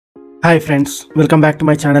Hi friends, welcome back to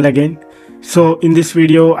my channel again. So in this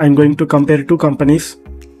video I'm going to compare two companies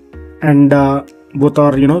and both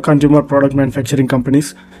are consumer product manufacturing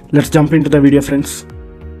companies. Let's jump into the video, friends.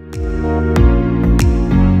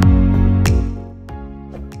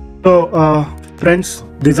 So friends,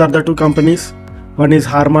 these are the two companies. One is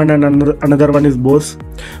HARMAN and another one is BOSE.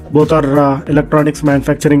 Both are electronics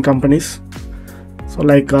manufacturing companies, so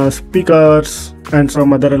like speakers and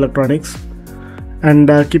some other electronics.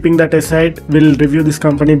 And keeping that aside, we'll review this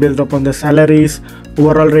company based upon the salaries,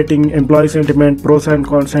 overall rating, employee sentiment, pros and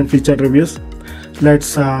cons, and feature reviews. Let's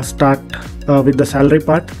start with the salary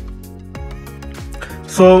part.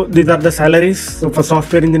 So these are the salaries. So for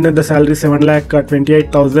software engineer, the salary is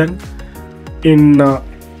 7,28,000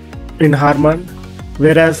 in HARMAN,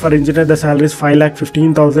 whereas for engineer the salary is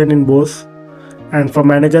 5,15,000 in BOSE, and for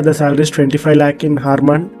manager the salary is 25 lakh in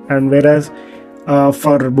HARMAN, and whereas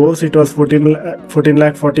for BOSE it was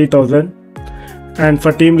 14,40,000, and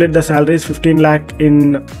for team lead the salary is 15 lakh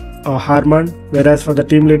in HARMAN, whereas for the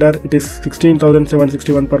team leader it is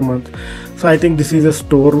 16,761 per month. So I think this is a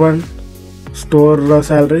store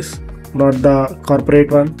salaries, not the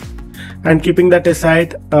corporate one. And keeping that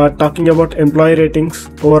aside, talking about employee ratings,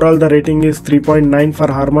 overall the rating is 3.9 for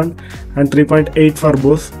HARMAN and 3.8 for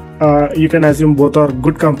BOSE. You can assume both are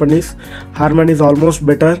good companies. HARMAN is almost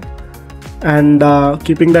better. And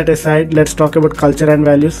keeping that aside, let's talk about culture and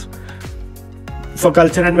values. For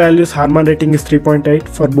culture and values, HARMAN rating is 3.8.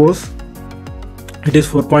 For BOSE, it is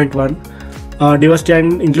 4.1. Diversity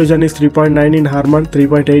and inclusion is 3.9 in HARMAN,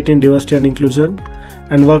 3.8 in diversity and inclusion.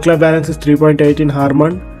 And work-life balance is 3.8 in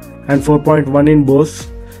HARMAN and 4.1 in BOSE.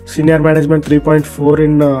 Senior management 3.4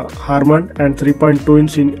 in HARMAN and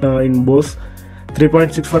 3.2 in BOSE.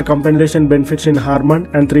 3.6 for compensation benefits in HARMAN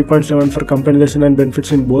and 3.7 for compensation and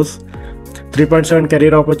benefits in BOSE. 3.7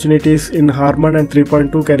 career opportunities in HARMAN and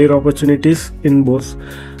 3.2 career opportunities in BOSE.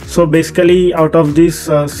 So basically out of these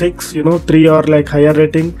 6, 3 are like higher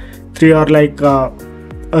rating, 3 are like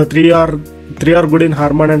 3 are good in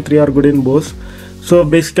HARMAN and 3 are good in BOSE. So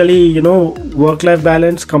basically, work-life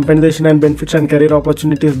balance, compensation and benefits, and career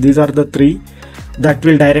opportunities, these are the 3 that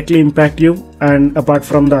will directly impact you, and apart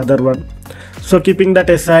from the other one. So keeping that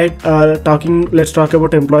aside, let's talk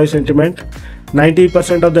about employee sentiment.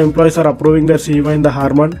 90% of the employees are approving their CEO in the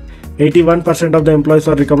HARMAN. 81% of the employees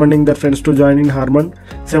are recommending their friends to join in HARMAN.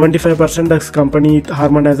 75% of the company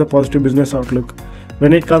HARMAN has a positive business outlook.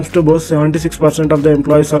 When it comes to BOSE, 76% of the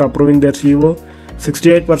employees are approving their CEO.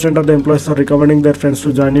 68% of the employees are recommending their friends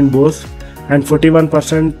to join in BOSE, and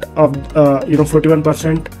 41% of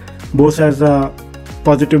 41% BOSE has a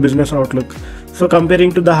positive business outlook. So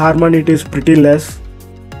comparing to the HARMAN, it is pretty less.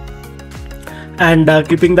 And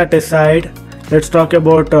keeping that aside, let's talk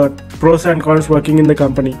about pros and cons working in the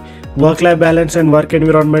company. Work-life balance and work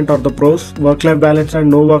environment are the pros. Work-life balance and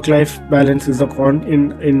no work-life balance is the con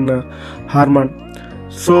in HARMAN.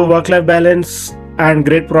 So work-life balance and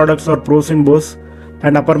great products are pros in BOSE,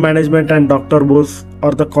 and upper management and Dr. BOSE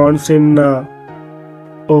are the cons in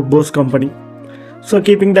BOSE company. So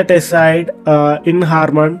keeping that aside, in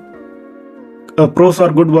HARMAN, pros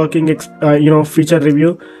are good working feature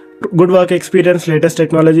review, good work experience, latest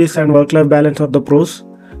technologies, and work-life balance are the pros.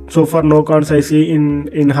 So far no cons I see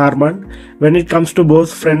in HARMAN. When it comes to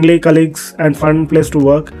BOSE, friendly colleagues and fun place to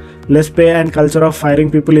work, less pay and culture of hiring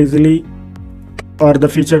people easily or the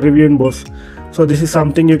feature review in BOSE. So this is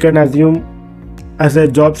something you can assume as a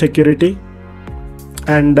job security.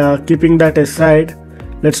 And keeping that aside,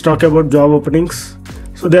 let's talk about job openings.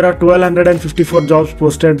 So there are 1,254 jobs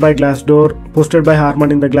posted by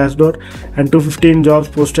HARMAN in the Glassdoor, and 215 jobs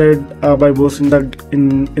posted by BOSE in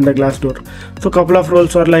the Glassdoor. So couple of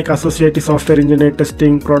roles are like associate software engineer,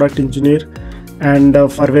 testing, product engineer, and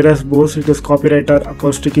for whereas BOSE it is copywriter,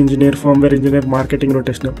 acoustic engineer, firmware engineer, marketing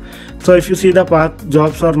rotational. So if you see the path,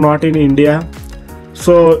 jobs are not in India.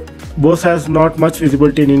 So BOSE has not much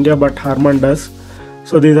visibility in India, but HARMAN does.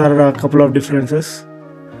 So these are a couple of differences.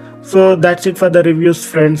 So that's it for the reviews,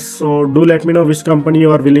 friends. So do let me know which company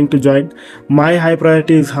you are willing to join. My high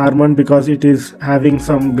priority is HARMAN because it is having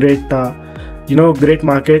some great great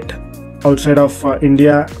market outside of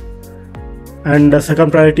India, and the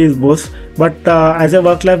second priority is BOSE. But as a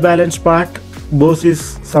work-life balance part, BOSE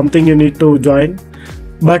is something you need to join.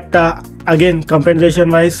 But again,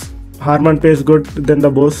 compensation wise, HARMAN pays good than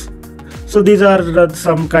the BOSE. So these are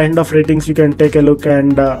some kind of ratings you can take a look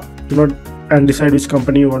and and decide which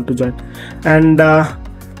company you want to join. And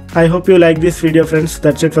I hope you like this video, friends.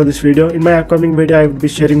 That's it for this video. In my upcoming video I will be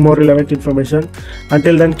sharing more relevant information.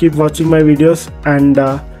 Until then, keep watching my videos, and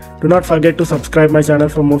do not forget to subscribe my channel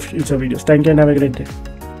for more future videos. Thank you and have a great day.